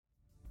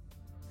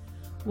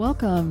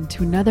Welcome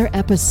to another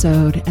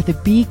episode at the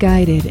Be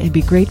Guided and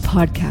Be Great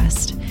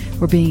podcast,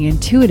 where being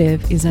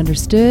intuitive is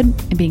understood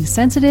and being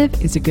sensitive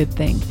is a good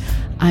thing.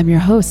 I'm your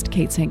host,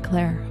 Kate St.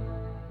 Clair.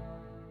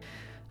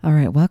 All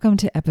right, welcome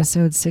to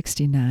episode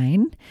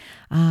 69.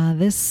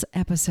 This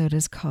episode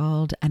is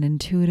called An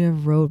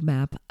Intuitive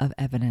Roadmap of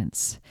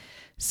Evidence.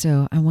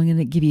 So I'm going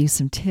to give you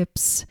some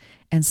tips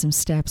and some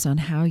steps on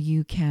how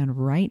you can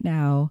right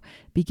now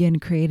begin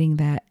creating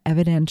that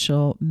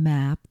evidential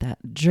map, that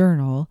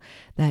journal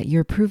that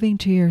you're proving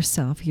to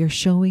yourself, you're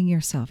showing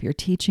yourself, you're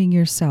teaching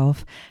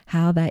yourself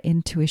how that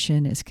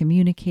intuition is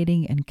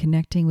communicating and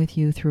connecting with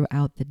you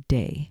throughout the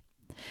day.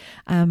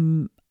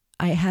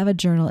 I have a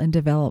journal in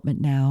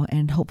development now,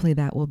 and hopefully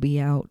that will be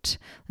out.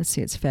 Let's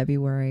see, it's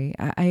February.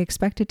 I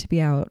expect it to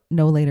be out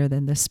no later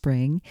than the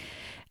spring.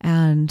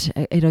 And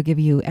it'll give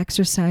you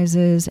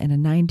exercises and a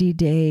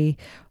 90-day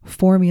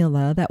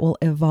formula that will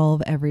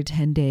evolve every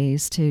 10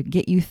 days to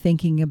get you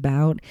thinking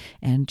about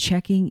and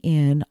checking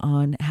in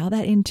on how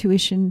that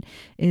intuition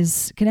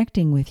is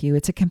connecting with you.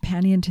 It's a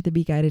companion to the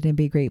Be Guided and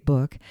Be Great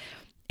book.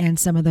 And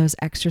some of those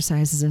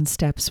exercises and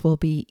steps will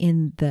be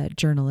in the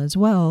journal as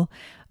well.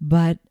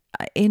 But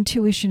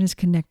intuition is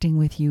connecting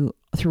with you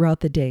throughout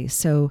the day.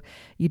 So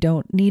you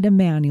don't need a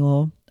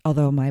manual,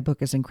 although my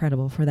book is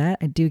incredible for that.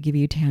 I do give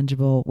you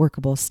tangible,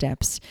 workable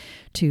steps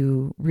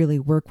to really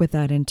work with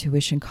that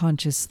intuition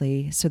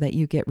consciously so that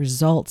you get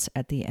results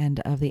at the end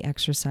of the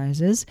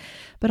exercises.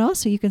 But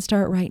also you can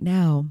start right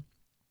now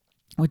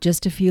with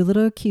just a few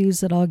little cues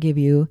that I'll give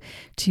you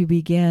to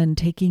begin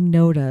taking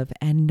note of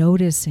and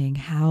noticing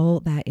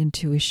how that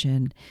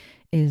intuition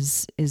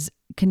is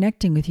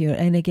connecting with you.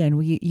 And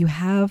again, you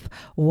have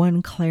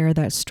one Claire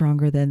that's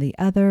stronger than the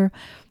other.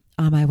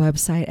 On my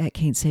website at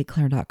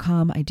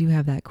katestclair.com, I do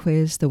have that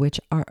quiz, the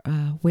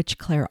Which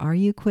Claire Are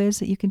You quiz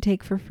that you can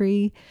take for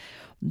free.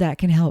 That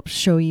can help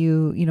show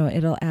you,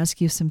 it'll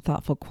ask you some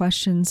thoughtful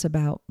questions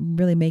about,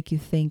 really make you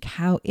think,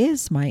 how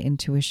is my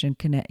intuition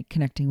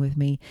connecting with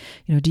me?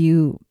 Do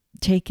you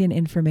take in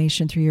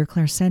information through your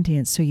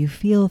clairsentience so you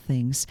feel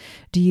things?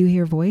 Do you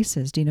hear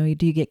voices? Do you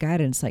get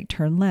guidance like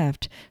turn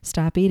left,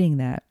 stop eating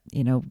that,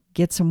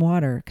 get some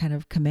water, kind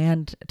of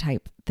command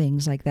type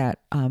things like that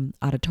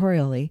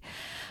auditorially?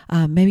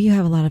 Maybe you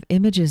have a lot of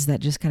images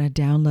that just kind of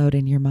download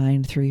in your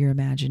mind through your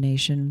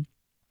imagination.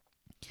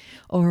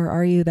 Or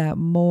are you that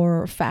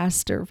more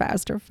faster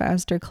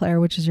Claire,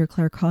 which is your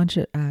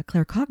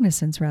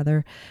claircognizance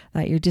rather,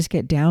 that you just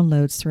get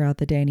downloads throughout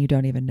the day and you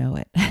don't even know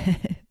it?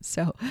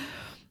 So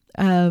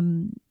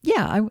I'm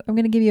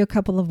going to give you a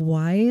couple of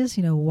whys,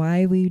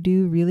 why we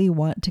do really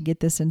want to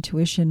get this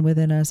intuition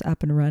within us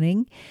up and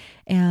running.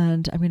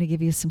 And I'm going to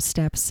give you some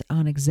steps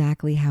on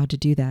exactly how to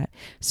do that.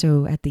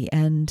 So at the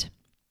end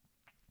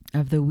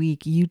of the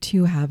week, you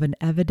too have an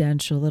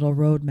evidential little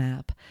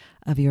roadmap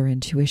of your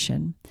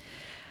intuition.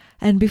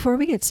 And before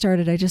we get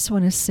started, I just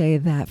want to say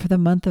that for the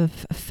month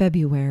of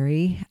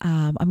February,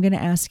 I'm going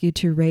to ask you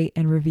to rate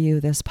and review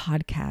this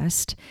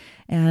podcast.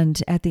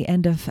 And at the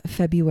end of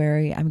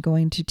February, I'm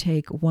going to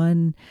take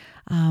one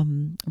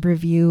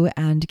review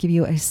and give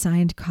you a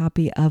signed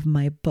copy of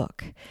my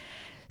book.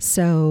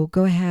 So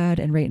go ahead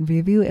and rate and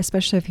review,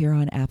 especially if you're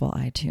on Apple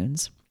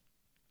iTunes.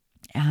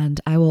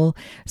 And I will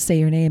say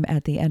your name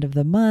at the end of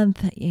the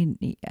month and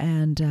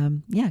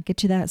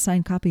get you that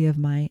signed copy of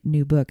my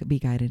new book, Be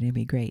Guided and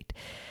Be Great.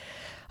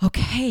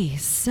 Okay,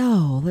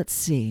 so let's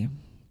see.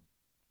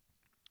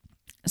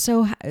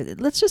 So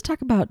let's just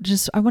talk about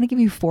I want to give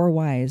you 4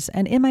 whys.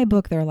 And in my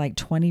book, there are like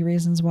 20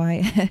 reasons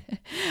why.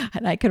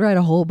 And I could write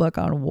a whole book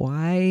on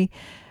why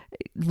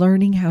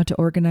learning how to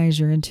organize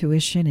your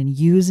intuition and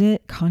use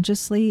it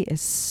consciously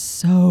is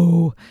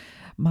so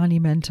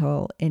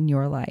monumental in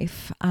your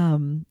life.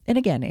 And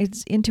again,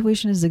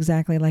 intuition is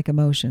exactly like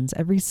emotions.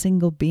 Every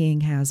single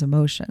being has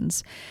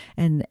emotions.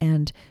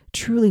 And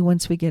truly,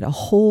 once we get a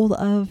hold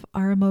of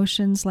our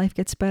emotions, life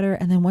gets better.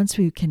 And then once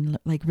we can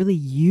really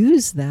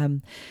use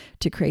them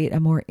to create a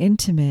more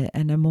intimate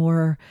and a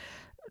more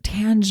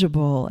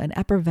tangible and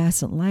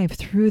effervescent life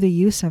through the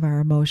use of our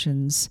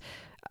emotions,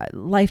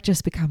 life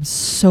just becomes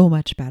so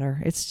much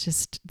better. It's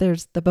just,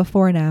 there's the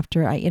before and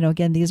after.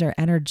 Again, these are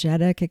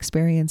energetic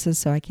experiences,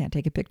 so I can't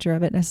take a picture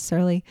of it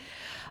necessarily,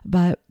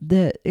 but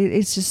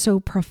it's just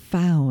so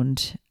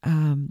profound,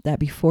 that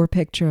before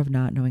picture of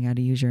not knowing how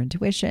to use your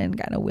intuition,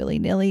 kind of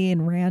willy-nilly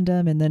and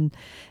random. And then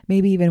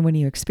maybe even when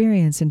you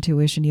experience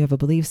intuition, you have a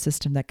belief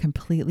system that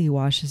completely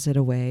washes it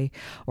away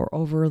or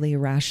overly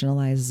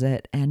rationalizes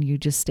it, and you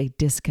just stay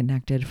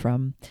disconnected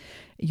from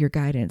your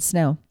guidance.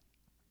 Now,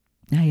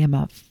 I am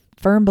a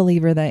firm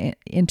believer that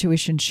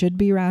intuition should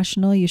be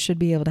rational. You should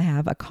be able to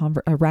have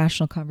a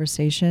rational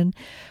conversation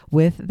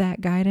with that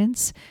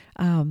guidance.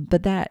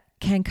 But that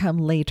can come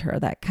later.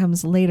 That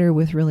comes later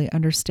with really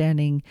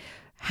understanding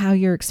how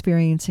you're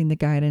experiencing the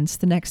guidance.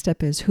 The next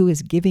step is who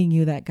is giving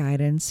you that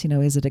guidance.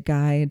 Is it a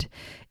guide?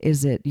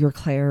 Is it your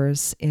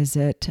clairs? Is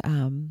it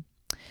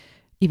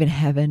even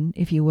heaven,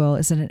 if you will?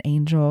 Is it an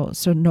angel?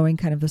 So knowing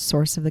kind of the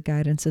source of the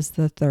guidance is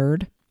the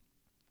third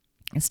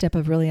step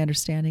of really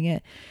understanding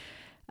it.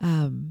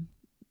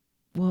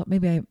 well,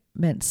 maybe I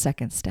meant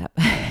second step,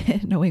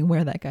 knowing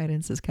where that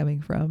guidance is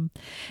coming from.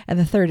 And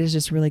the third is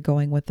just really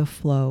going with the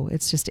flow.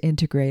 It's just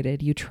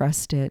integrated. You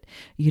trust it.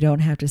 You don't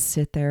have to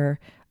sit there,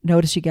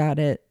 notice you got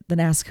it, then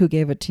ask who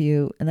gave it to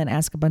you, and then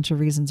ask a bunch of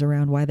reasons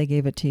around why they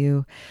gave it to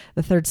you.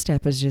 The third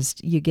step is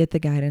just you get the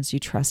guidance, you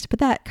trust, but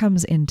that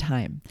comes in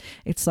time.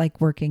 It's like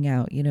working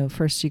out.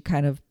 First you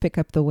kind of pick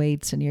up the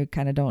weights and you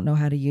kind of don't know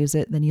how to use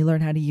it. Then you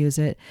learn how to use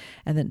it.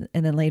 And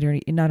then later,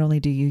 not only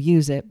do you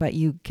use it, but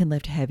you can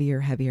lift heavier,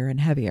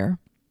 and heavier.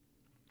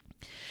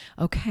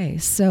 Okay,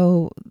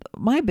 so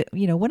one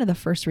of the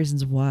first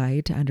reasons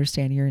why to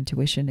understand your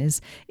intuition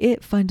is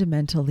it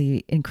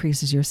fundamentally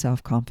increases your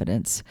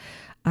self-confidence.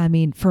 I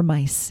mean, for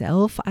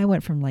myself, I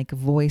went from like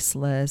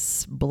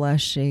voiceless,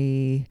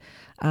 blushy,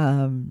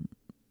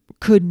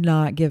 could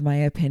not give my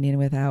opinion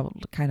without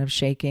kind of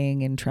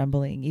shaking and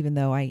trembling, even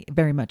though I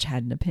very much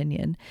had an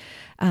opinion.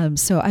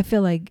 So I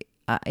feel like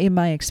in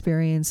my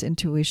experience,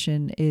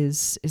 intuition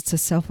it's a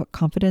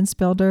self-confidence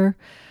builder.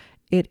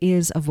 It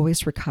is a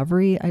voice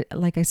recovery.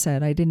 Like I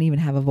said, I didn't even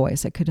have a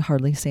voice. I could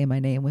hardly say my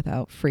name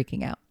without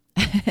freaking out.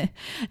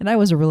 And I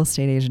was a real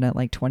estate agent at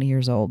like 20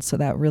 years old. So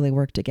that really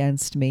worked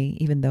against me,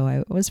 even though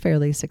I was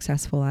fairly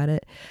successful at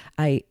it.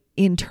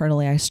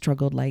 Internally, I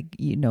struggled like,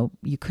 you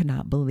could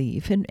not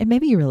believe. And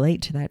maybe you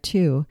relate to that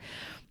too.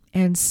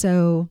 And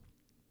so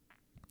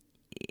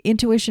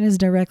intuition is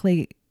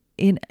directly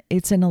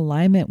it's in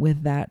alignment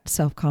with that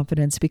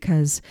self-confidence,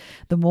 because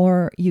the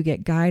more you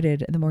get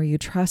guided, the more you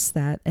trust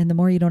that, and the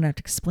more you don't have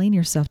to explain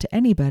yourself to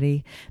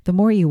anybody, the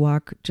more you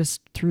walk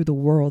just through the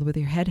world with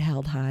your head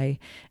held high,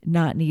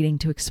 not needing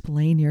to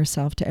explain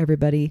yourself to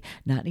everybody,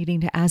 not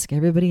needing to ask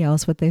everybody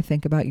else what they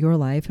think about your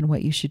life and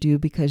what you should do,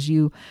 because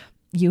you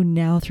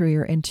now, through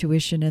your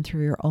intuition and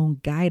through your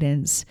own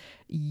guidance,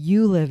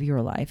 you live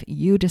your life.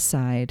 You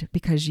decide,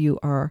 because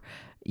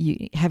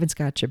heaven's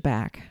got your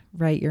back,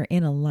 right? You're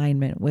in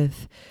alignment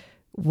with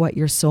what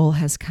your soul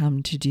has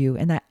come to do.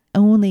 And that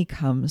only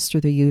comes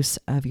through the use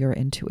of your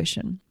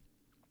intuition.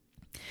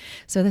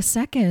 So the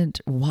second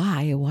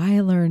why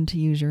I learned to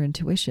use your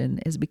intuition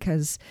is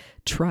because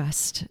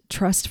trust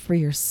for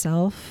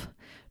yourself,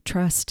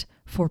 trust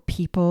for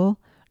people,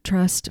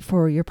 trust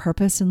for your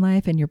purpose in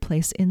life and your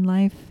place in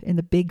life. In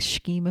the big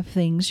scheme of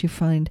things, you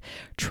find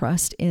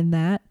trust in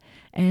that,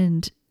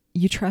 and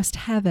you trust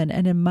heaven.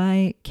 And in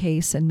my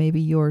case, and maybe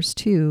yours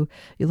too,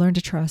 you learn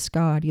to trust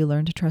God. You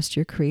learn to trust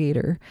your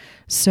creator.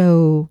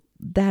 So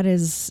that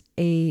is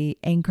a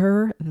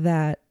anchor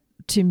that,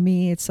 to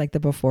me, it's like the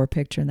before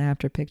picture and the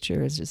after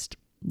picture is just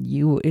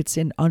it's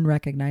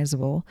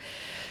unrecognizable.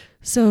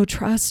 So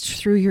trust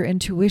through your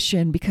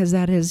intuition, because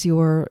that is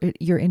your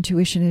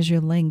intuition is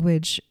your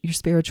language, your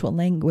spiritual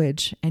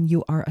language, and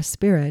you are a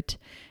spirit,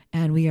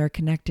 and we are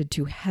connected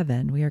to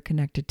heaven. We are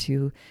connected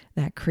to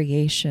that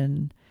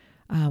creation.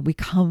 We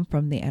come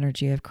from the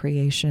energy of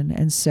creation.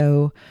 And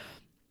so,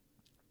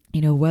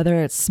 whether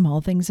it's small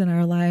things in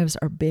our lives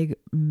or big,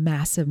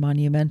 massive,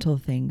 monumental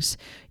things,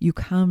 you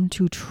come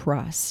to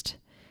trust.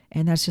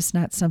 And that's just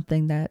not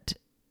something that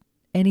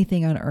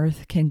anything on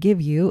earth can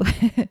give you,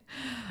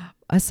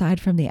 aside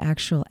from the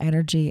actual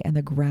energy and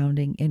the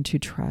grounding into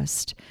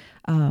trust.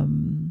 I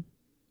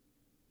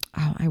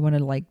want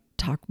to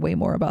talk way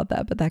more about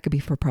that, but that could be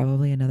for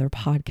probably another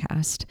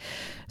podcast.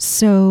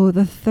 So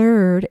the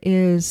third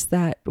is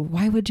that,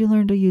 why would you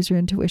learn to use your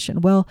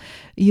intuition? Well,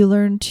 you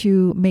learn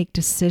to make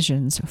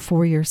decisions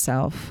for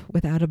yourself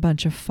without a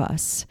bunch of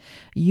fuss.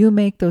 You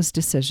make those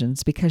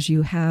decisions because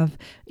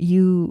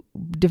you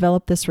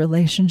develop this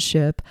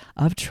relationship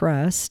of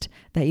trust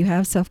that you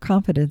have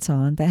self-confidence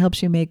on, that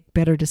helps you make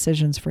better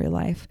decisions for your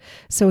life.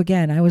 So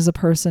again, I was a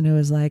person who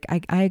was like,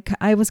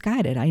 I was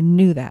guided. I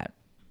knew that.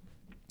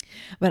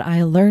 But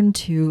I learned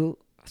to,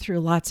 through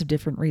lots of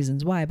different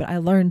reasons why, but I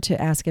learned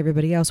to ask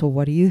everybody else, well,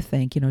 what do you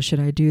think? Should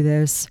I do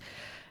this?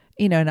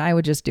 And I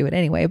would just do it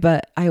anyway.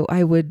 But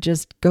I would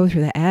just go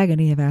through the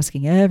agony of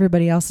asking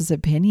everybody else's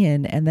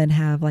opinion and then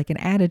have an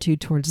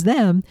attitude towards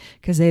them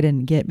because they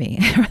didn't get me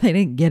or they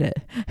didn't get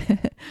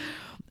it.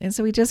 And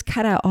so we just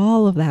cut out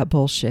all of that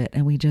bullshit,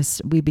 and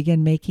we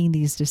begin making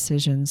these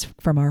decisions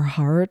from our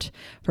heart,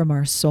 from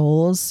our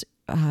souls,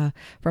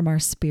 from our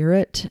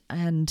spirit,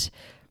 and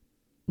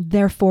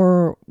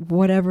therefore,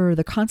 whatever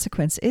the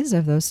consequence is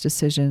of those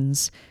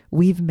decisions,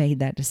 we've made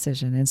that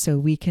decision. And so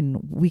we can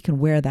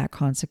wear that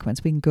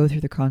consequence. We can go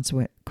through the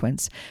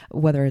consequence,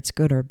 whether it's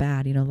good or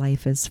bad.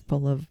 Life is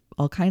full of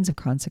all kinds of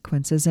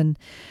consequences, and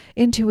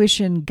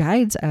intuition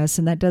guides us.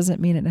 And that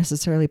doesn't mean it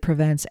necessarily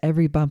prevents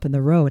every bump in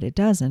the road. It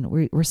doesn't.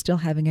 We're still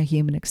having a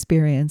human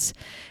experience,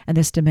 and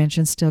this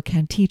dimension still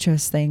can teach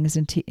us things,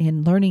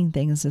 and learning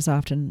things is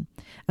often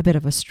a bit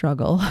of a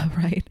struggle,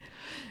 right?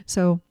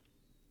 So,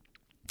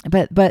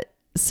 But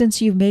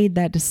since you've made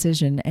that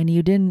decision and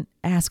you didn't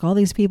ask all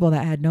these people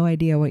that had no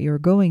idea what you were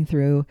going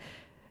through,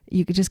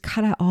 you could just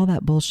cut out all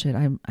that bullshit.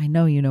 I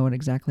know you know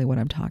exactly what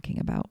I'm talking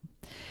about.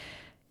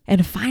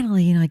 And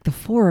finally, the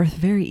fourth,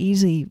 very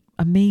easy,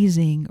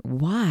 amazing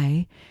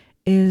why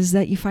is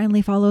that you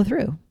finally follow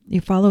through.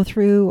 You follow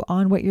through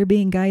on what you're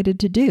being guided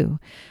to do.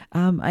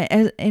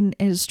 And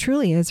as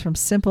truly as from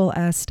simple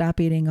as stop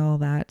eating all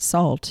that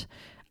salt,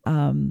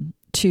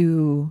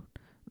 to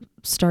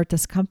start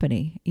this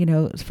company,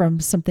 from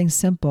something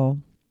simple,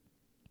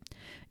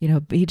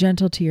 be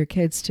gentle to your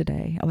kids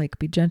today. Like,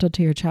 be gentle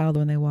to your child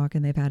when they walk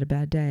and they've had a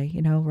bad day,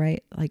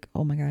 right? Like,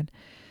 oh my God.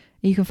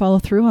 You can follow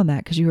through on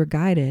that because you were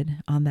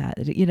guided on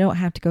that. You don't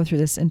have to go through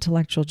this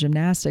intellectual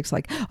gymnastics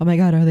like, oh my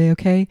God, are they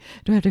okay?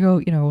 Do I have to go,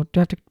 do I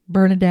have to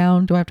burn it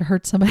down? Do I have to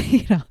hurt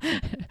somebody?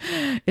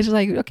 It's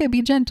like, okay,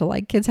 be gentle.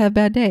 Like, kids have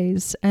bad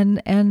days.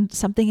 And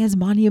something as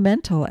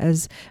monumental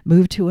as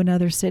move to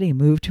another city,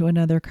 move to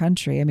another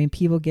country. I mean,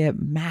 people get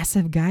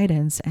massive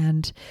guidance,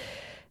 and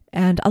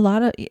a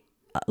lot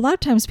of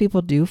times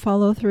people do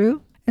follow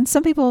through. And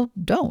some people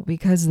don't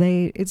because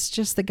it's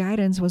just the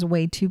guidance was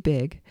way too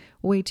big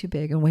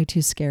and way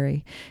too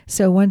scary.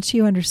 So once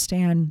you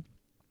understand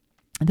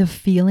the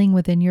feeling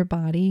within your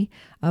body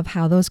of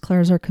how those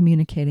clairs are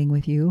communicating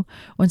with you,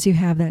 once you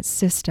have that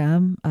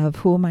system of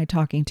who am I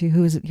talking to,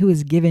 who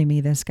is giving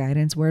me this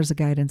guidance, where's the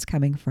guidance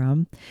coming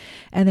from,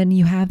 and then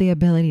you have the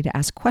ability to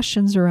ask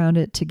questions around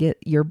it to get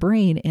your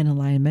brain in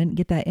alignment,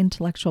 get that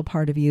intellectual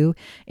part of you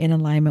in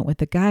alignment with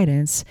the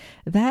guidance,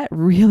 that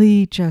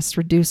really just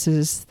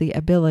reduces the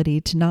ability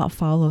to not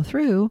follow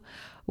through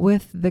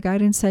with the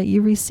guidance that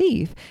you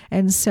receive.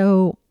 And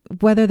so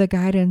whether the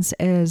guidance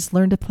is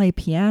learn to play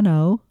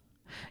piano,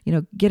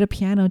 get a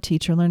piano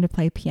teacher, learn to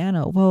play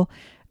piano. Well,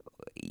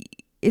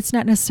 it's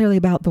not necessarily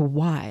about the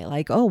why,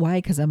 like, oh, why?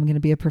 Because I'm going to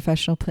be a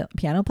professional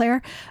piano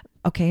player.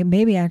 Okay,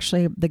 maybe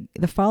actually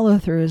the follow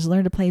through is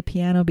learn to play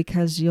piano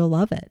because you'll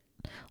love it.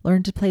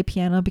 Learn to play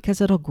piano because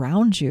it'll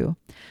ground you.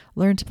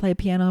 Learn to play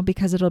piano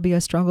because it'll be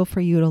a struggle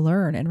for you to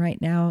learn. And right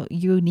now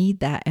you need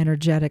that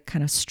energetic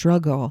kind of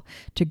struggle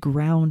to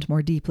ground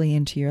more deeply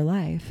into your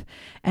life.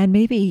 And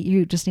maybe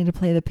you just need to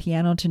play the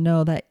piano to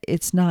know that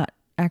it's not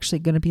actually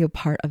going to be a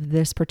part of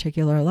this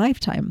particular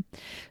lifetime.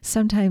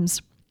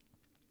 Sometimes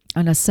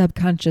on a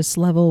subconscious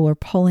level, we're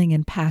pulling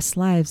in past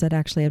lives that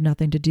actually have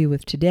nothing to do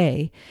with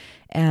today.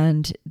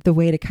 And the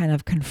way to kind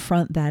of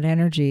confront that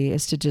energy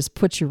is to just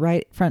put you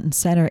right front and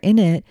center in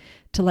it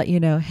to let you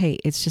know, hey,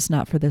 it's just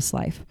not for this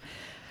life.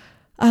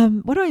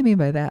 What do I mean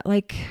by that?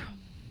 Like,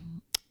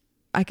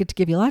 I could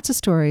give you lots of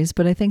stories,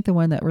 but I think the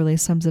one that really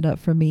sums it up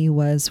for me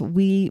was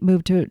we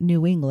moved to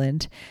New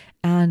England,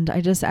 and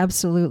I just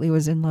absolutely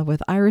was in love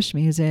with Irish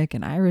music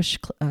and Irish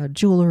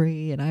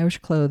jewelry and Irish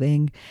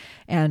clothing.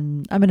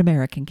 And I'm an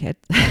American kid.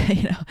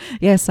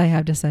 Yes, I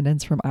have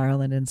descendants from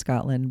Ireland and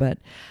Scotland, but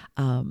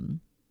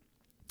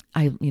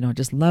I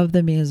just loved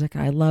the music.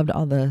 I loved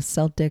all the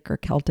Celtic or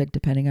Celtic,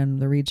 depending on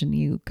the region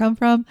you come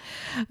from.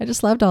 I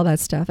just loved all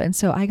that stuff. And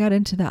so I got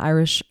into the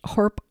Irish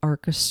Harp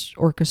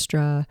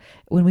Orchestra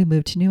when we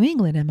moved to New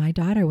England, and my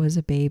daughter was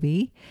a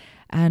baby.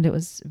 And it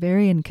was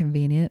very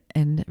inconvenient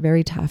and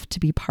very tough to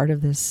be part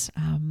of this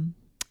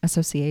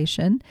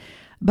association.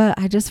 But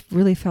I just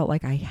really felt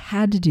like I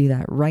had to do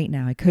that right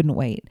now. I couldn't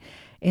wait.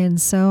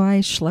 And so I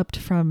schlepped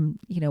from,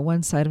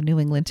 one side of New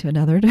England to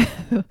another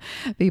to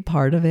be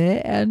part of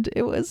it. And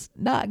it was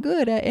not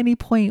good. At any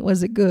point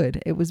was it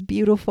good. It was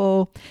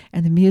beautiful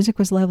and the music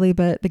was lovely,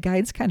 but the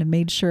guides kind of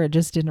made sure it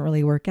just didn't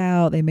really work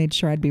out. They made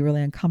sure I'd be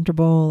really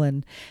uncomfortable.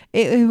 And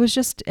it was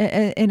just,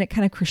 and it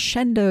kind of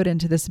crescendoed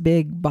into this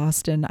big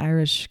Boston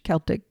Irish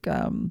Celtic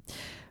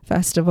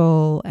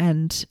festival.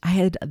 And I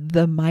had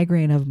the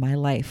migraine of my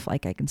life.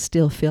 Like, I can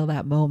still feel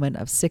that moment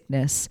of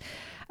sickness.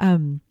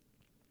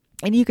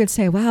 And you could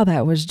say, wow,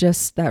 that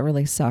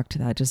really sucked.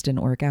 That just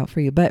didn't work out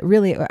for you. But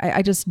really,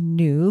 I just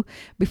knew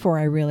before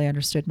I really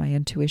understood my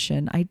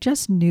intuition, I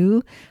just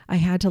knew I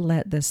had to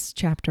let this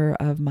chapter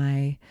of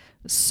my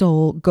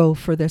soul go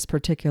for this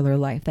particular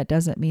life. That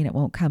doesn't mean it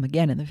won't come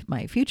again in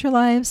my future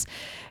lives.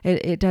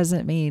 It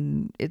doesn't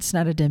mean it's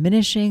not a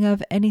diminishing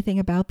of anything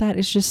about that.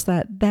 It's just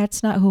that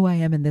that's not who I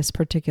am in this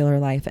particular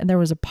life. And there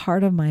was a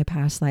part of my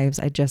past lives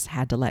I just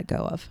had to let go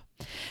of.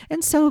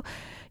 And so,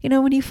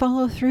 when you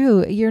follow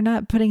through, you're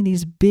not putting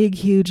these big,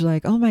 huge,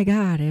 like, oh my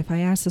God, if I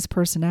ask this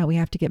person out, we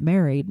have to get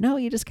married. No,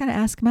 you just kind of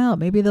ask them out.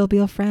 Maybe they'll be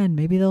a friend.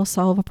 Maybe they'll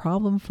solve a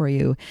problem for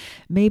you.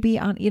 Maybe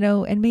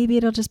and maybe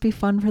it'll just be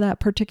fun for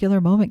that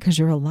particular moment because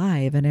you're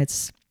alive and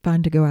it's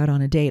fun to go out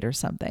on a date or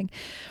something.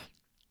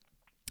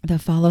 The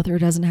follow through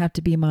doesn't have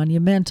to be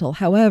monumental.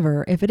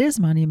 However, if it is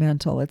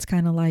monumental, it's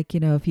kind of like,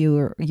 if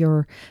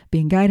you're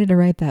being guided to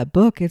write that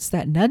book, it's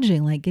that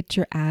nudging, like, get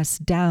your ass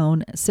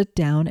down, sit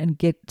down and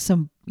get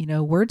some,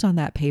 words on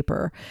that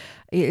paper.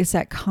 It's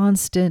that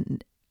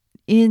constant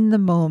in the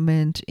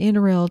moment, in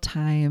real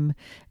time,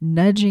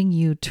 nudging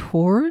you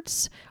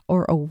towards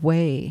or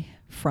away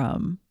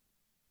from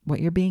what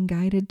you're being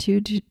guided to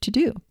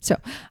do. So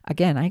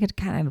again, I could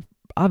kind of,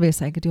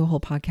 obviously I could do a whole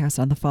podcast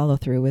on the follow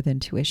through with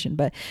intuition,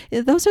 but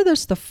those are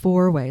just the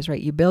 4 ways,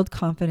 right? You build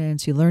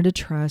confidence, you learn to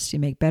trust, you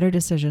make better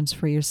decisions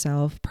for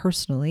yourself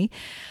personally.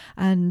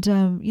 And,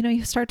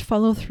 you start to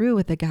follow through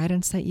with the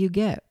guidance that you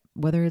get,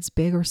 whether it's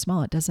big or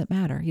small, it doesn't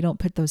matter. You don't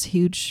put those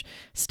huge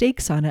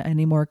stakes on it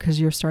anymore because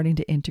you're starting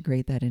to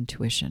integrate that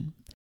intuition.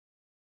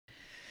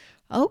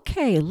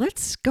 Okay,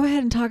 let's go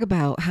ahead and talk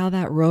about how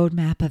that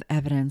roadmap of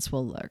evidence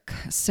will look.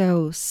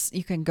 So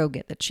you can go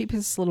get the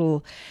cheapest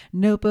little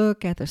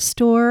notebook at the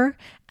store,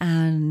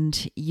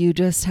 and you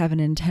just have an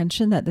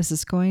intention that this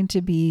is going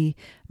to be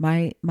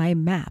my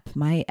map,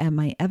 my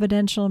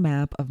evidential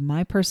map of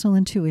my personal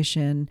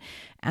intuition,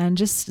 and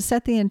just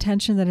set the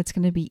intention that it's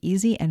going to be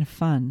easy and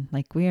fun.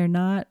 Like, we are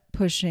not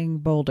pushing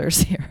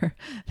boulders here.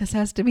 This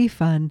has to be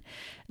fun.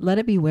 Let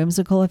it be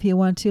whimsical if you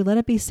want to. Let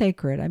it be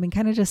sacred. I mean,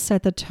 kind of just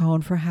set the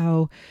tone for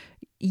how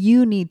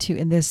you need to,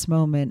 in this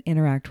moment,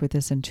 interact with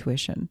this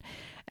intuition.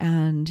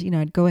 And,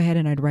 I'd go ahead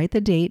and I'd write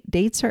the date.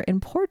 Dates are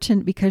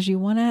important because you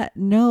want to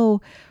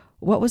know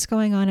what was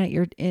going on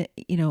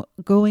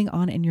going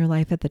on in your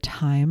life at the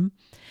time,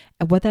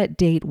 and what that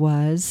date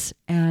was,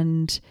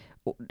 and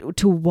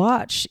to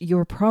watch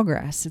your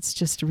progress. It's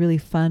just really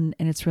fun,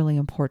 and it's really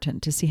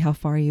important to see how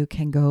far you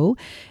can go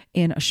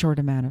in a short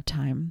amount of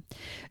time.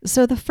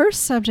 So the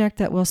first subject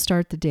that we'll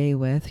start the day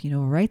with,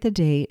 write the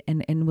date,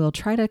 and we'll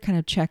try to kind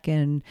of check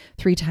in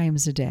 3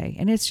 times a day.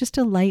 And it's just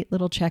a light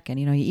little check-in.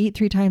 You eat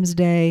 3 times a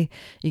day.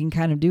 You can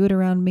kind of do it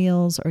around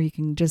meals, or you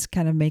can just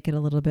kind of make it a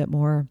little bit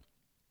more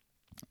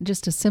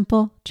just a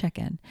simple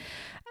check-in.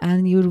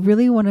 And you would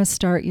really want to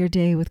start your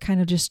day with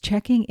kind of just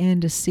checking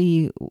in to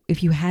see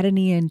if you had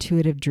any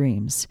intuitive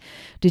dreams.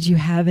 Did you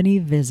have any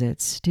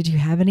visits? Did you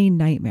have any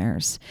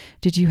nightmares?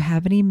 Did you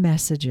have any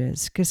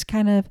messages? Just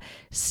kind of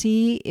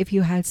see if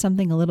you had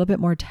something a little bit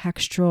more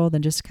textual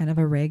than just kind of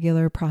a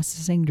regular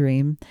processing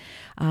dream.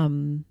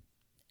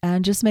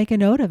 And just make a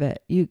note of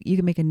it. You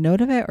can make a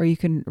note of it, or you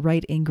can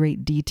write in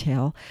great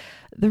detail.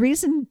 The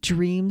reason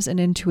dreams and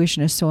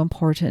intuition is so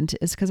important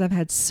is because I've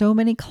had so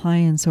many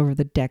clients over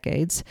the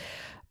decades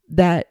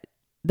that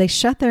they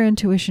shut their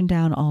intuition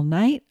down all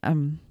night.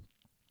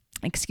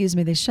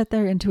 They shut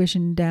their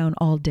intuition down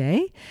all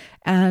day,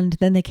 and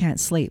then they can't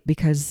sleep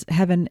because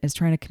heaven is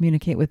trying to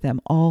communicate with them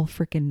all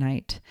freaking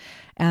night.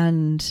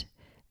 And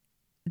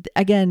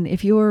again,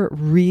 if you're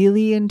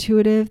really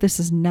intuitive, this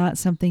is not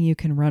something you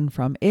can run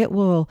from. It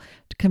will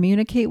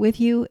communicate with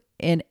you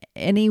in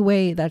any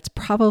way that's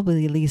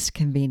probably least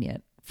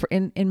convenient.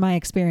 In my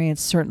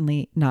experience,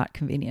 certainly not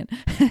convenient.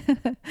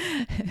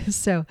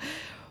 So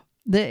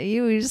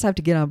you just have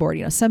to get on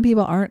board. Some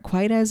people aren't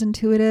quite as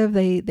intuitive.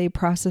 They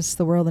process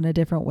the world in a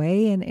different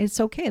way, and it's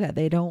okay that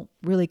they don't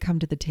really come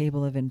to the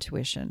table of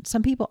intuition.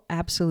 Some people,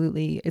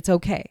 absolutely, it's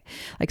okay.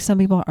 Like, some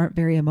people aren't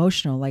very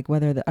emotional, like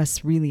whether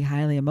us really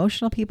highly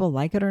emotional people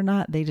like it or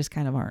not, they just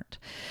kind of aren't.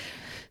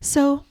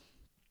 So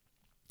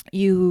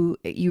you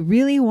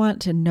really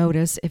want to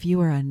notice if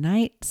you are a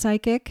night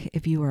psychic,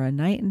 if you are a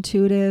night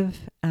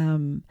intuitive,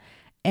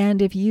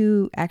 and if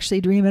you actually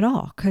dream at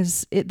all,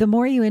 because the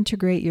more you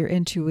integrate your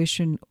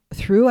intuition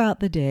throughout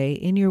the day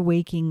in your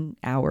waking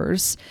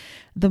hours,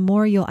 the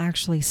more you'll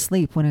actually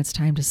sleep when it's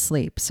time to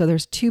sleep. So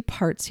there's 2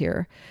 parts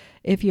here.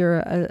 If you're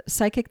a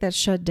psychic that's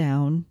shut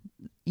down,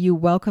 you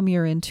welcome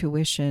your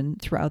intuition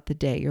throughout the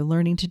day. You're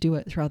learning to do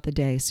it throughout the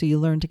day. So you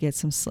learn to get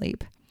some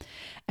sleep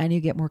and you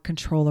get more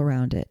control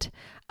around it.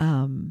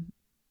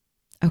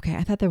 Okay,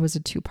 I thought there was a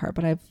 2-part,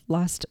 but I've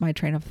lost my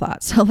train of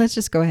thought. So let's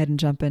just go ahead and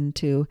jump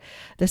into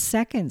the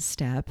second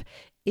step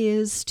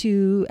is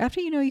to,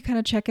 after you kind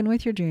of check in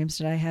with your dreams,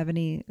 did I have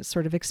any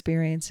sort of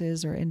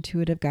experiences or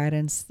intuitive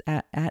guidance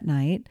at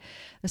night?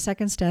 The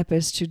second step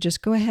is to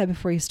just go ahead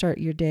before you start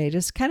your day,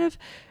 just kind of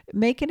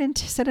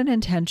set an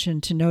intention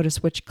to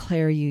notice which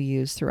clair you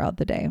use throughout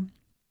the day.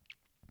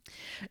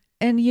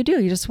 And you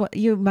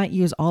might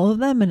use all of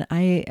them.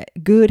 And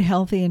good,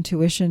 healthy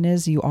intuition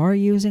is you are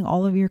using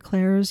all of your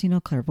clairs,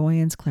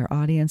 clairvoyance,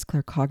 clairaudience,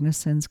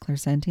 claircognizance,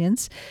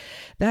 clairsentience.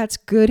 That's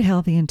good,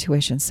 healthy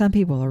intuition. Some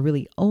people are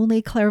really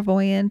only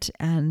clairvoyant,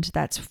 and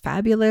that's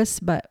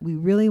fabulous, but we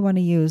really want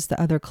to use the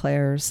other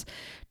clairs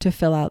to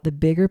fill out the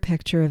bigger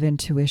picture of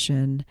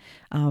intuition,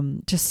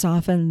 to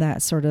soften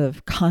that sort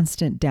of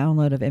constant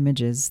download of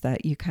images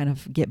that you kind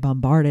of get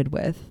bombarded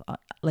with,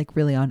 like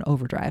really on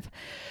overdrive.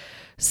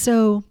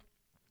 So,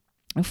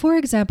 for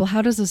example,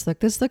 how does this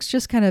look? This looks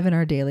just kind of in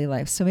our daily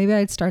life. So maybe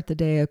I'd start the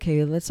day,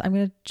 okay, I'm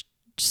going to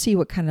see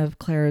what kind of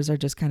clairs are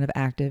just kind of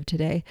active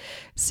today.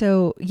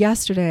 So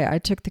yesterday I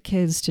took the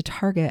kids to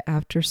Target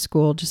after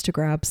school just to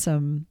grab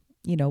some,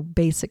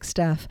 basic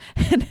stuff.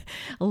 And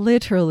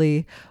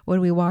literally when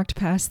we walked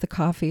past the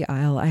coffee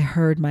aisle, I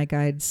heard my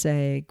guide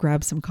say,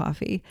 grab some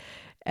coffee.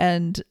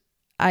 And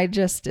I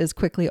just as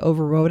quickly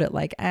overrode it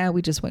like,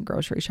 we just went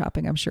grocery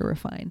shopping. I'm sure we're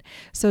fine.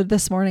 So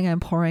this morning I'm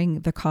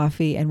pouring the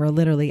coffee and we're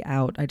literally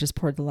out. I just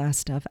poured the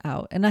last stuff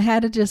out. And I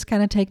had to just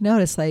kind of take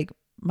notice, like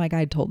my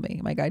guide told me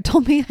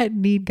I'd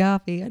need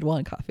coffee. I'd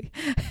want coffee.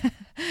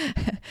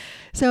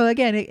 So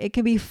again, it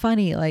can be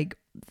funny. Like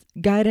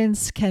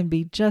guidance can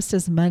be just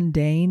as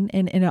mundane,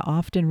 and it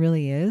often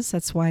really is.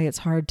 That's why it's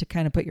hard to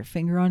kind of put your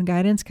finger on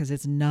guidance, because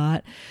it's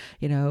not,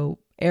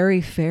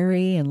 airy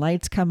fairy and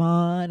lights come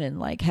on and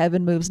like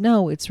heaven moves.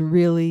 No, it's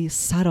really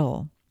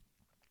subtle.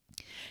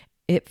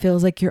 it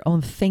feels like your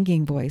own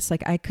thinking voice.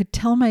 Like I could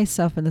tell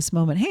myself in this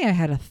moment, hey, I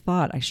had a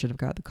thought I should have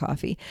got the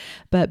coffee.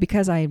 But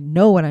because I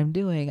know what I'm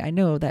doing, I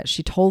know that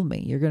she told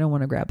me you're going to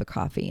want to grab the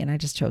coffee. And I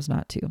just chose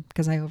not to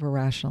because I over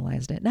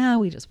rationalized it. Now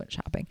we just went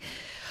shopping.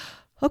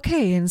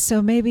 Okay. And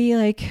so maybe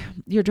like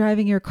you're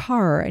driving your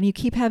car and you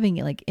keep having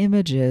like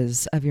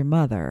images of your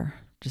mother,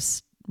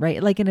 just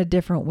right? Like in a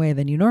different way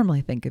than you normally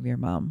think of your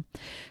mom.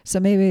 So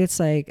maybe it's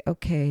like,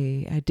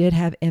 okay, I did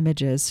have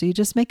images. So you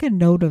just make a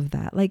note of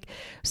that. Like,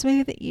 so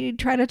maybe that you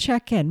try to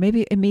check in.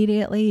 Maybe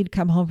immediately you'd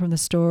come home from the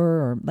store,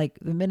 or like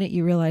the minute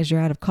you realize you're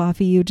out of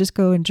coffee, you just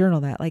go and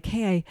journal that. Like,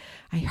 hey,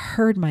 I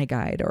heard my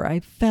guide, or I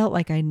felt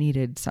like I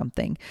needed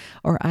something,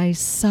 or I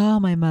saw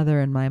my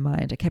mother in my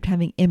mind. I kept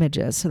having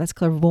images. So that's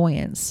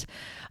clairvoyance.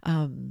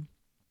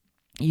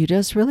 You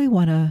just really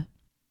want to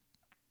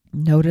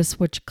notice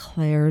which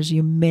clairs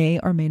you may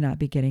or may not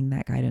be getting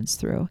that guidance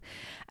through.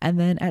 And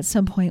then at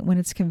some point when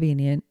it's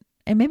convenient,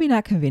 and maybe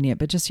not convenient,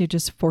 but just you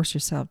just force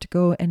yourself to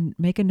go and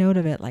make a note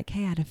of it. Like,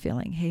 hey, I had a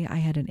feeling. Hey, I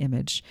had an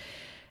image.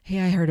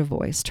 Hey, I heard a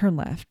voice. Turn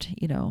left,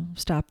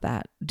 stop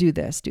that. Do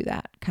this, do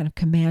that. Kind of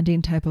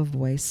commanding type of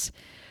voice.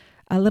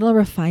 A little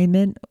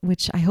refinement,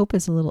 which I hope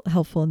is a little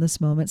helpful in this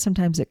moment.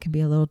 Sometimes it can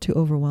be a little too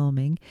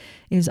overwhelming,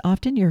 is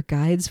often your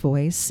guide's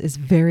voice is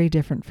very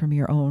different from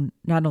your own,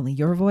 not only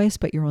your voice,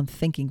 but your own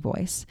thinking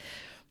voice.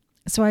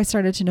 So I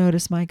started to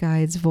notice my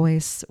guide's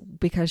voice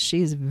because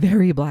she's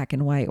very black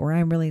and white, where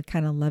I'm really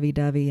kind of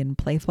lovey-dovey and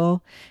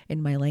playful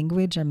in my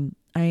language.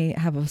 I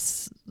have a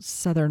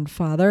Southern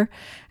father,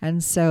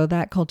 and so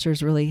that culture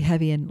is really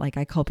heavy, and like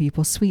I call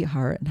people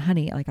sweetheart and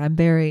honey. Like I'm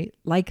very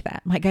like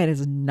that. My guide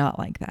is not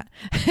like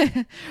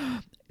that.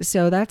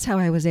 So that's how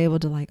I was able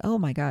to like, oh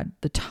my God,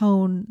 the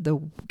tone,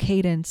 the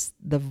cadence,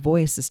 the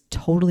voice is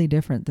totally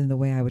different than the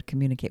way I would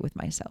communicate with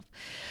myself.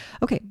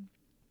 Okay.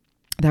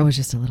 That was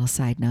just a little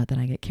side note that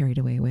I get carried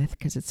away with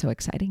because it's so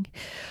exciting.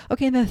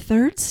 Okay, and the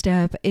third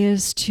step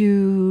is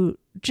to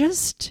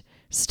just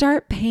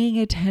start paying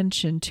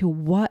attention to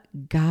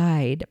what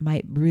guide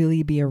might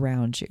really be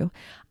around you.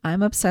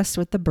 I'm obsessed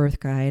with the birth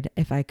guide.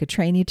 If I could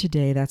train you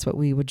today, that's what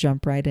we would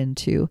jump right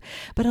into.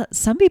 But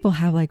some people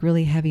have like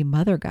really heavy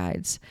mother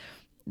guides,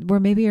 where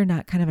maybe you're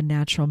not kind of a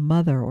natural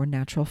mother or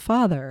natural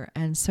father.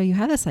 And so you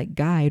have this like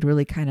guide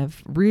really kind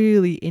of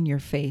really in your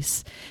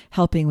face,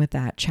 helping with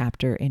that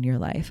chapter in your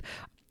life.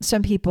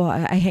 Some people,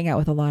 I hang out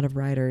with a lot of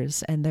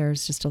writers, and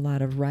there's just a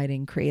lot of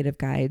writing creative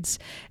guides.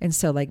 And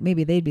so like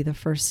maybe they'd be the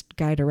first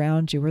guide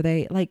around you, where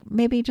they like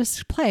maybe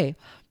just play,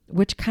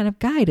 which kind of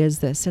guide is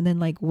this? And then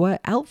like, what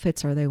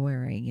outfits are they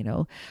wearing?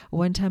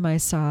 One time I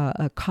saw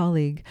a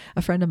colleague,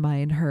 a friend of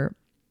mine,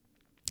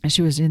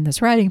 she was in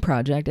this writing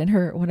project, and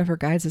one of her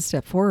guides that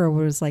stepped forward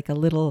was like a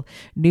little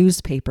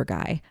newspaper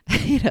guy.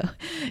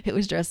 It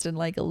was dressed in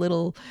like a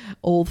little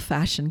old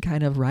fashioned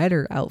kind of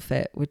writer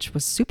outfit, which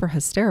was super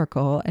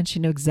hysterical. And she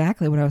knew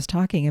exactly what I was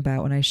talking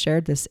about when I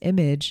shared this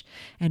image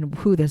and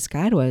who this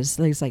guide was.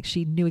 It's like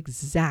she knew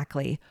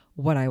exactly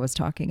what I was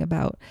talking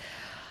about.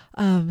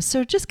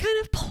 So just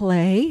kind of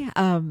play.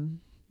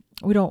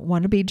 We don't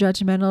want to be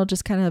judgmental,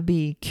 just kind of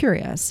be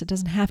curious. It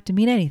doesn't have to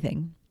mean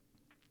anything.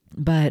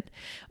 But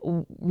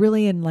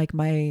really in like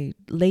my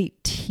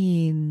late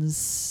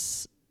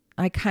teens,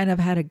 I kind of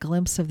had a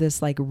glimpse of this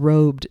like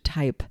robed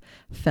type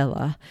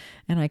fella,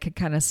 and I could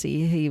kind of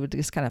see he would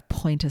just kind of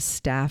point his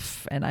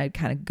staff, and I'd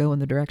kind of go in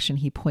the direction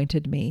he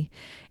pointed me.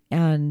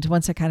 And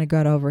once I kind of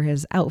got over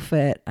his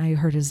outfit, I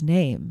heard his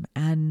name,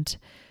 and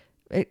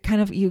it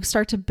kind of, you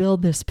start to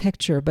build this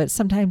picture, but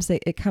sometimes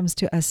it comes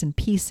to us in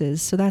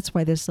pieces. So that's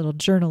why this little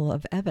journal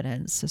of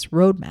evidence, this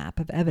roadmap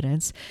of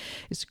evidence,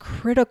 is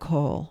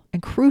critical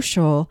and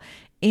crucial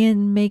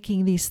in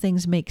making these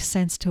things make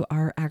sense to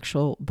our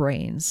actual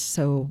brains.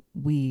 So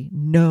we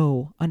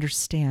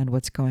understand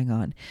what's going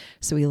on.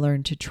 So we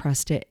learn to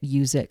trust it,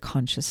 use it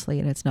consciously,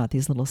 and it's not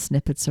these little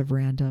snippets of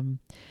random,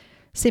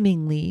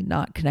 seemingly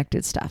not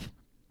connected stuff.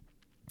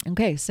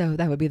 Okay, so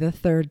that would be the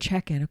third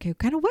check-in. Okay,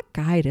 kind of what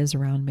guide is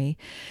around me?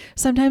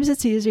 Sometimes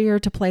it's easier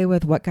to play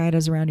with what guide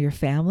is around your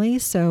family.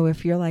 So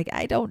if you're like,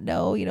 I don't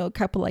know, a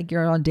couple like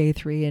you're on day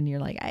 3 and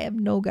you're like, I have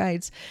no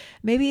guides.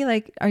 Maybe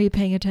like, are you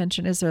paying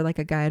attention? Is there like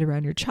a guide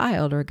around your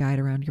child, or a guide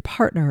around your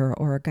partner,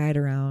 or a guide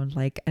around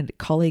like a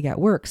colleague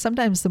at work?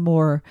 Sometimes the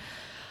more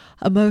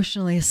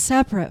emotionally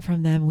separate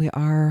from them we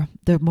are,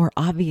 the more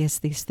obvious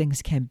these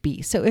things can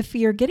be. So if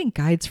you're getting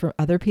guides from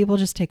other people,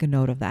 just take a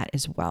note of that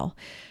as well,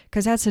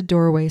 because that's a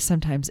doorway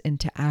sometimes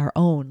into our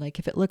own. Like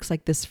if it looks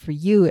like this for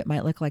you, it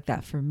might look like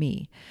that for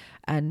me.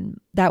 And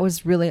that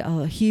was really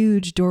a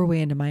huge doorway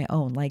into my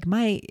own. Like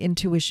my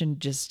intuition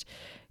just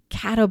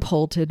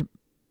catapulted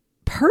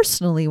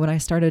personally when I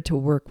started to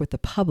work with the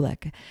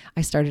public.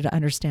 I started to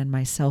understand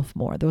myself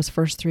more. Those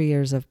first 3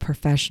 years of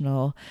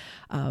professional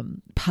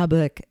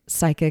public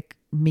psychic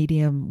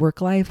medium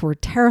work life were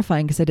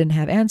terrifying because I didn't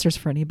have answers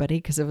for anybody,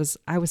 because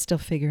I was still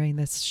figuring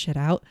this shit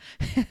out.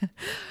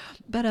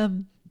 But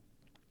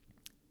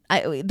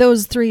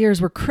those 3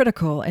 years were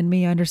critical in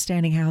me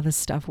understanding how this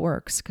stuff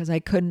works, because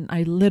I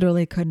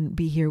literally couldn't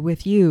be here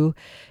with you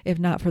if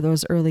not for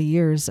those early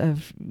years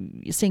of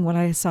seeing what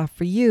I saw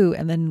for you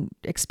and then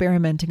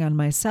experimenting on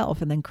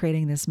myself and then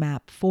creating this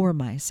map for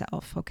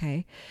myself.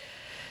 Okay.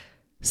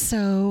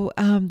 So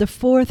the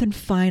fourth and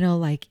final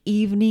like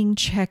evening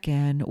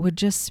check-in would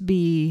just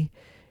be,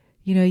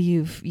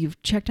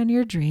 you've checked on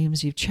your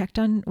dreams, you've checked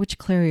on which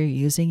Claire you're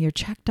using, you're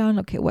checked on,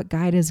 okay, what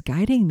guide is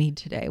guiding me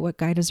today? What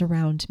guide is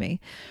around me?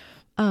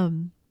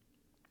 And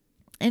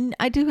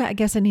I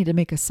guess I need to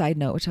make a side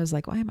note, which I was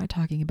like, why am I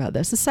talking about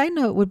this? The side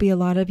note would be a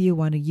lot of you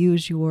want to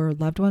use your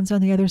loved ones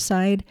on the other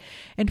side.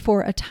 And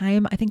for a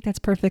time, I think that's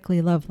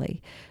perfectly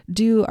lovely.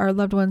 Do our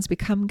loved ones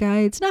become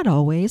guides? Not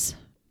always.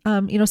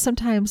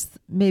 Sometimes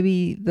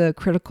maybe the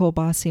critical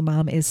bossy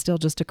mom is still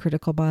just a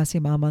critical bossy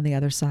mom on the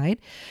other side.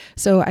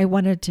 So I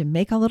wanted to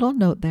make a little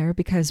note there,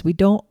 because we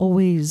don't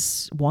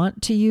always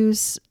want to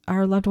use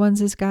our loved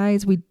ones as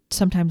guides. We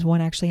sometimes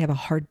want to actually have a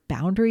hard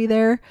boundary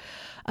there.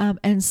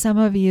 And some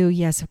of you,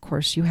 yes, of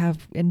course, you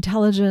have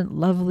intelligent,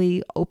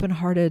 lovely,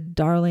 open-hearted,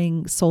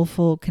 darling,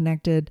 soulful,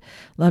 connected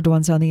loved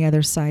ones on the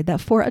other side that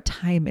for a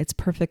time, it's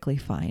perfectly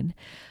fine.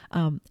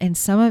 And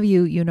some of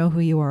you, you know who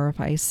you are.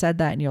 If I said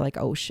that and you're like,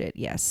 oh shit,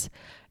 yes.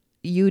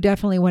 You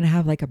definitely want to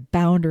have like a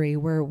boundary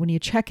where when you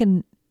check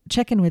in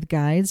with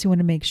guides, you want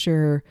to make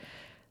sure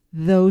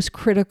those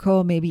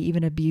critical, maybe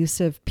even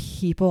abusive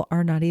people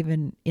are not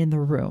even in the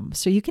room.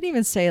 So you can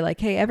even say like,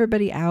 hey,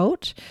 everybody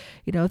out,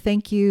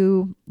 thank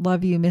you,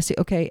 love you, miss you.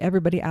 Okay,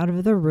 everybody out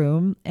of the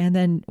room, and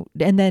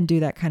then do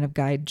that kind of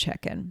guide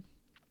check-in.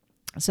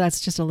 So that's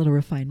just a little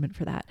refinement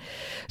for that.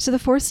 So the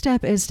fourth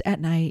step is at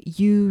night,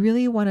 you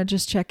really want to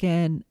just check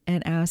in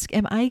and ask,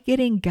 am I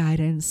getting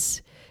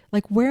guidance?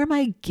 Like, where am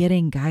I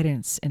getting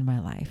guidance in my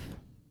life?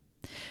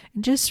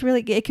 And just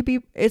really,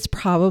 it's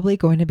probably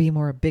going to be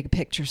more big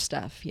picture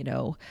stuff,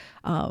 maybe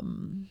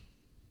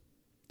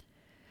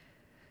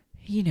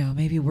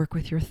work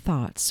with your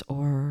thoughts,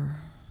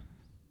 or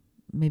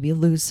maybe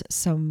lose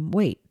some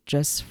weight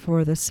just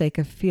for the sake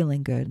of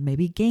feeling good.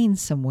 Maybe gain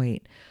some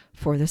weight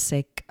for the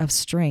sake of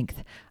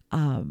strength.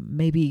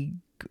 Maybe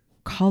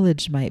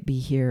college might be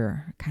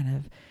here, kind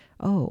of,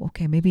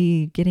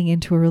 maybe getting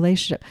into a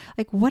relationship,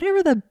 like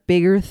whatever the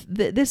bigger,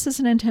 this is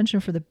an intention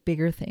for the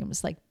bigger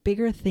themes, like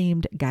bigger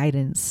themed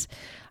guidance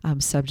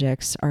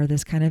subjects are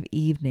this kind of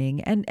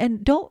evening.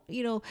 And don't,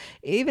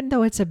 even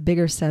though it's a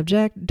bigger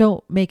subject,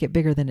 don't make it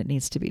bigger than it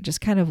needs to be.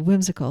 Just kind of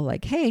whimsical,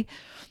 like, hey,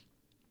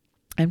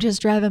 I'm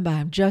just driving by,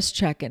 I'm just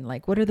checking,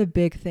 like, what are the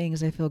big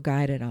things I feel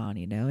guided on,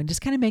 and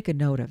just kind of make a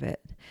note of it.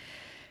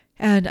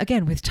 And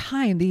again, with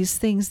time, these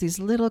things, these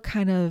little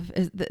kind of,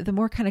 the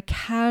more kind of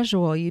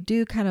casual you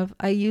do kind of,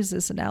 I use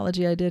this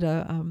analogy. I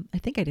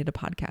think I did a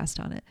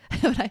podcast on it,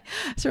 but I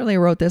certainly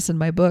wrote this in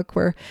my book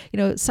where,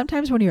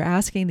 sometimes when you're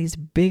asking these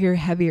bigger,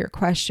 heavier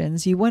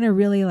questions, you want to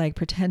really like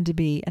pretend to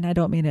be, and I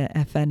don't mean to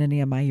offend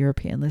any of my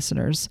European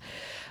listeners,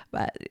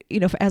 but,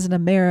 as an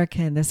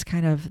American, this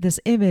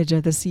image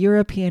of this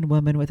European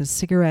woman with a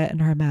cigarette in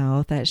her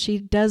mouth, that she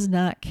does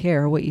not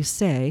care what you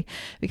say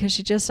because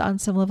she just on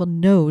some level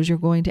knows you're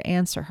going to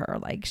answer her.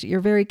 Like, you're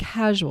very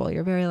casual.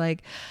 You're very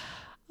like,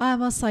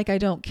 almost like I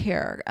don't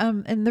care.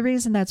 And the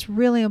reason that's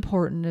really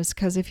important is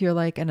because if you're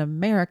like an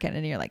American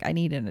and you're like, I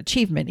need an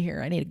achievement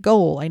here, I need a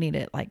goal, I need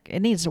it, like it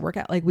needs to work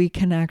out. Like, we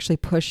can actually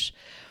push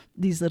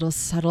these little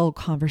subtle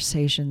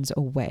conversations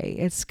away.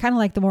 It's kind of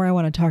like the more I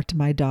want to talk to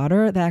my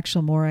daughter, the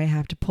actual more I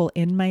have to pull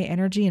in my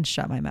energy and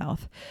shut my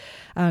mouth.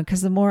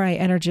 Because the more I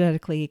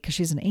energetically, because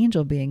she's an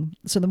angel being,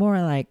 so the more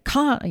I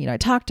I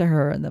talk to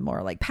her, and the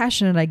more like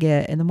passionate I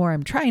get, and the more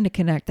I'm trying to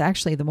connect,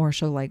 actually, the more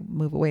she'll like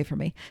move away from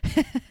me.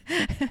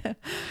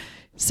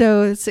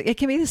 So it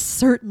can be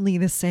certainly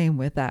the same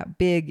with that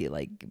big,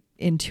 like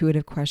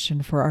intuitive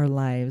question for our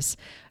lives.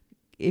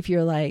 If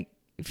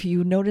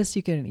you notice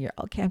you're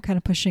okay, I'm kind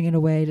of pushing it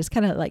away. Just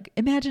kind of like,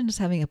 imagine just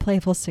having a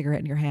playful cigarette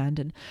in your hand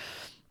and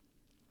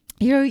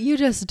you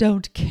just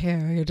don't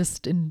care. You're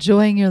just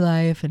enjoying your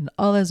life and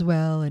all is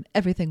well and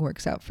everything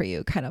works out for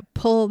you. Kind of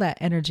pull that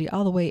energy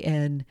all the way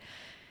in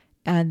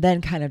and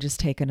then kind of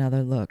just take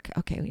another look.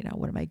 Okay,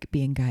 what am I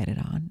being guided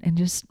on? And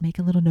just make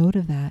a little note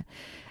of that.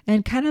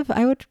 And kind of,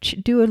 I would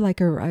do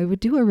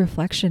a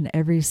reflection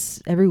every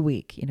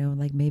week,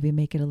 like maybe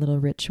make it a little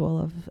ritual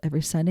of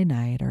every Sunday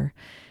night or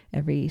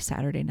every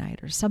Saturday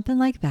night or something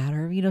like that,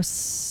 or,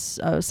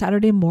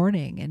 Saturday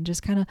morning, and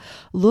just kind of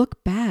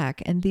look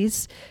back. And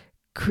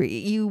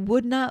you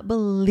won't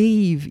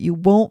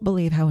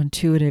believe how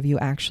intuitive you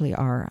actually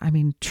are. I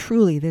mean,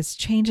 truly, this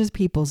changes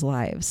people's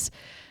lives.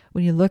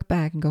 When you look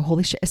back and go,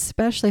 holy shit,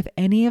 especially if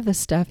any of the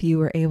stuff you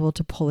were able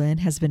to pull in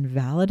has been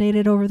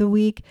validated over the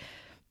week,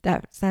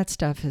 that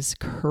stuff is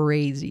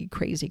crazy,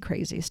 crazy,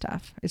 crazy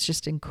stuff. It's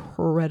just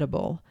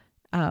incredible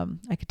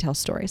I could tell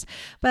stories,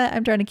 but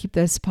I'm trying to keep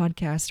this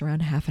podcast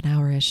around half an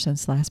hour-ish.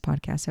 Since the last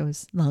podcast, I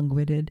was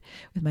long-winded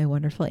with my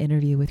wonderful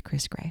interview with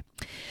Chris Gray.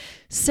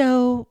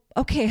 So,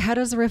 okay, how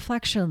does the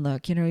reflection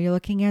look? You're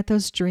looking at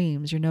those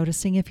dreams. You're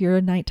noticing if you're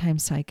a nighttime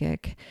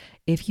psychic.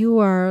 If you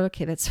are,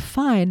 okay, that's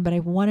fine, but I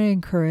want to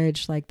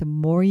encourage, like, the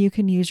more you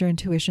can use your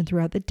intuition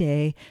throughout the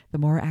day, the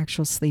more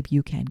actual sleep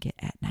you can get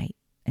at night.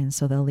 And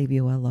so they'll leave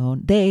you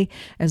alone. They,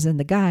 as in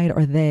the guide,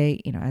 or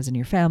they, as in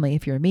your family,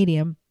 if you're a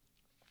medium,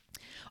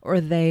 or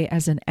they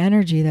as an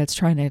energy that's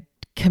trying to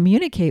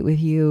communicate with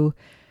you,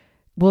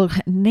 will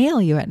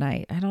nail you at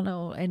night. I don't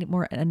know any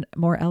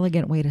more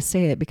elegant way to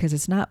say it, because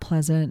it's not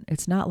pleasant.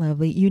 It's not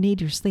lovely. You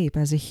need your sleep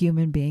as a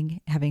human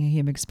being having a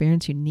human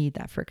experience. You need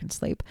that freaking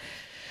sleep.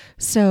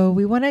 So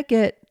we want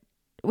to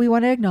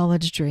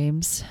acknowledge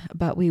dreams,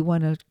 but we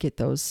want to get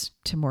those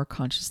to more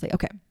consciously.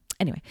 Okay.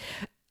 Anyway,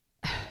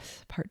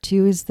 part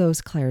 2 is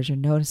those clairs. You're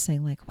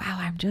noticing, like, wow,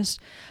 I just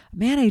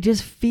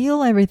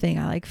feel everything.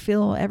 I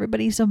feel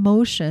everybody's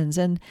emotions.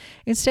 And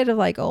instead of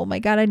like, oh my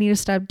God, I need to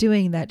stop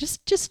doing that,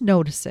 just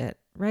notice it,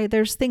 right?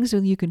 There's things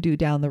that you can do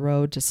down the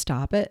road to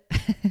stop it.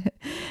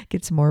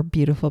 Get some more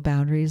beautiful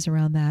boundaries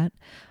around that.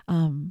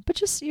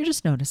 But you're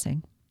just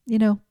noticing,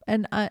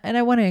 and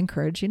I want to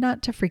encourage you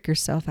not to freak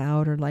yourself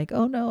out or like,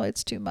 oh no,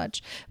 it's too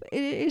much.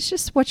 It's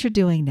just what you're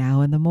doing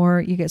now. And the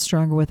more you get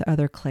stronger with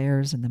other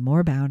clairs and the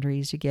more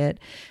boundaries you get,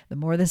 the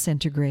more this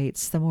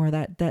integrates, the more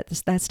that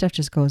stuff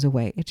just goes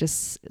away. It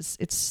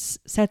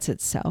sets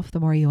itself the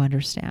more you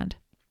understand.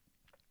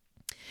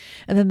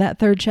 And then that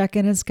third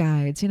check-in is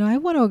guides. I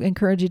want to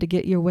encourage you to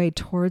get your way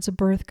towards a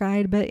birth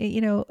guide, but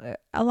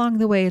along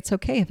the way, it's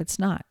okay if it's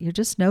not. You're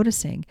just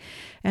noticing.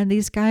 And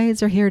these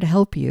guides are here to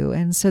help you.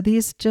 And so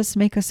these just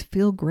make us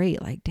feel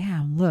great. Like,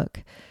 damn,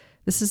 look,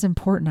 this is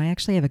important. I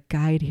actually have a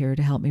guide here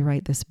to help me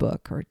write this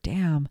book. Or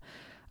damn,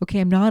 okay,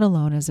 I'm not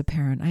alone as a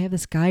parent. I have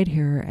this guide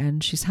here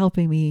and she's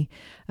helping me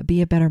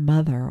be a better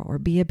mother or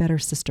be a better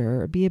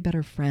sister or be a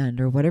better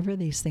friend or whatever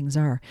these things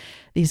are.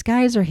 These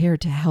guides are here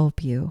to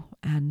help you.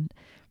 And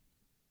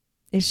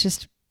it's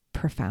just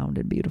profound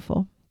and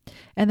beautiful.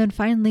 And then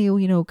finally,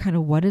 kind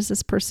of what is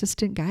this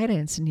persistent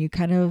guidance? And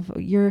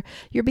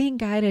you're being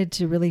guided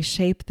to really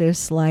shape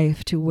this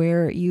life to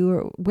where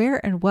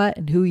and what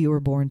and who you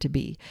were born to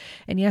be.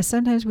 And yes,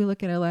 sometimes we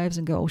look at our lives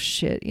and go, oh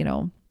shit,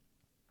 I'm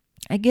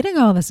getting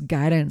all this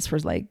guidance for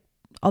like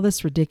all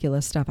this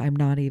ridiculous stuff I'm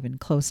not even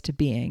close to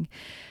being.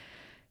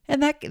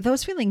 And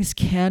those feelings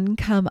can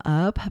come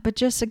up, but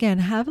just again,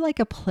 have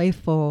like a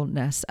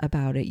playfulness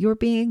about it. You're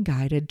being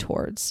guided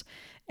towards.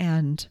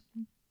 And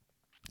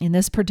in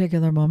this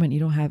particular moment,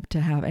 you don't have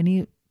to have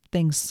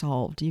anything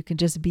solved. You can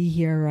just be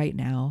here right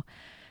now.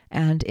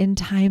 And in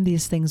time,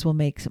 these things will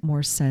make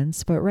more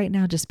sense. But right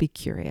now, just be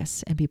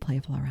curious and be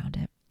playful around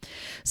it.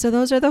 So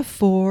those are the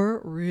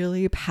 4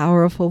 really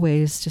powerful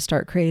ways to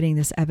start creating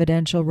this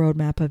evidential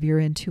roadmap of your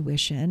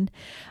intuition.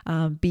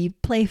 Be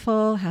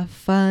playful, have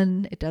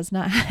fun. It does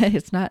not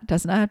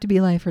have to be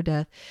life or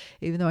death.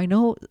 Even though I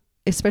know,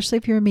 especially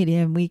if you're a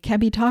medium, we can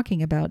be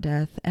talking about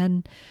death.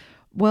 And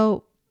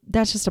well,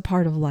 that's just a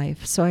part of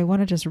life. So I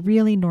want to just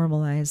really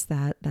normalize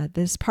that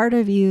this part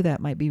of you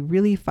that might be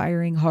really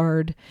firing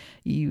hard,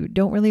 you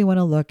don't really want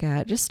to look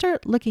at, just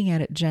start looking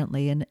at it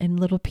gently in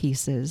little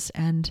pieces.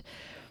 And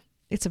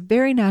it's a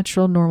very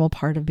natural, normal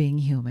part of being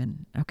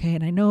human. Okay.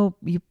 And I know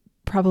you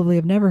probably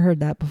have never heard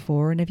that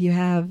before. And if you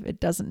have,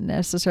 it doesn't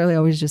necessarily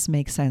always just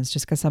make sense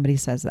just because somebody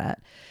says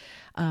that.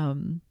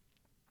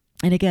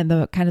 And again,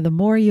 the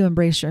more you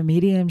embrace your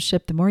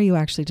mediumship, the more you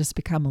actually just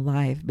become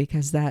alive,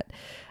 because that,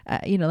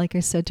 like I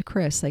said to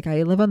Chris, like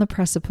I live on the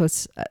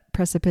precipice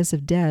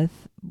of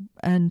death,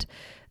 and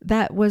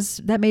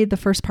that made the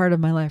first part of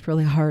my life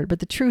really hard. But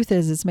the truth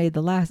is, it's made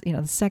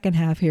the second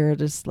half here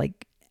just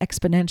like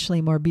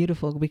exponentially more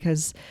beautiful,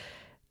 because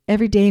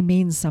every day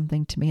means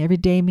something to me. Every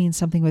day means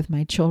something with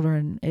my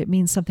children. It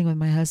means something with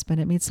my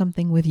husband. It means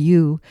something with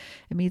you.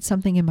 It means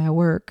something in my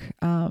work.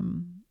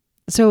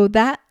 So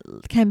that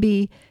can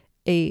be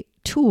a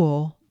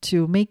tool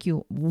to make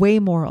you way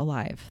more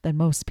alive than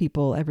most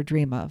people ever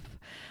dream of,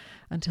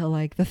 until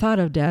like the thought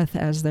of death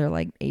as they're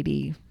like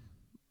 80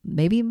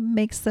 maybe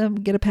makes them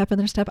get a pep in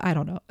their step. I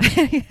don't know.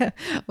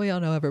 We all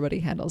know everybody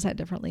handles that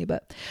differently,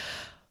 but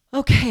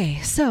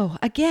okay. So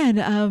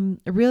again,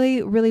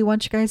 really, really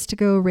want you guys to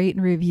go rate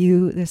and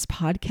review this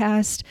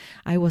podcast.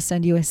 I will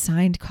send you a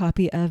signed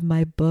copy of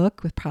my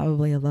book with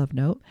probably a love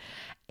note.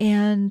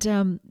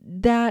 And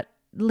that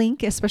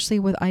link, especially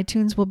with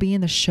iTunes, will be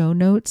in the show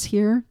notes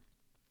here.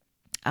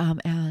 I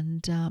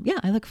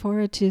look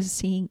forward to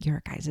seeing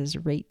your guys'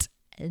 rate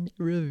and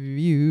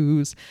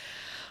reviews.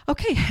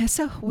 Okay,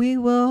 so we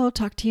will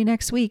talk to you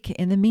next week.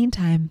 In the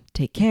meantime,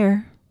 take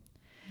care.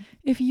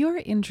 If you're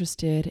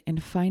interested in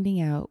finding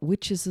out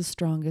which is the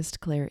strongest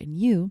clair in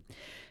you,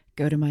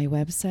 go to my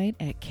website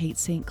at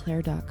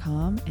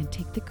katestclair.com and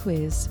take the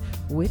quiz,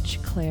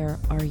 Which Clair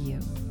Are You?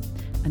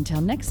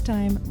 Until next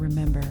time,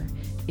 remember,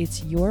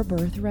 it's your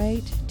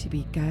birthright to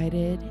be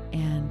guided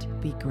and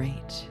be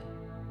great.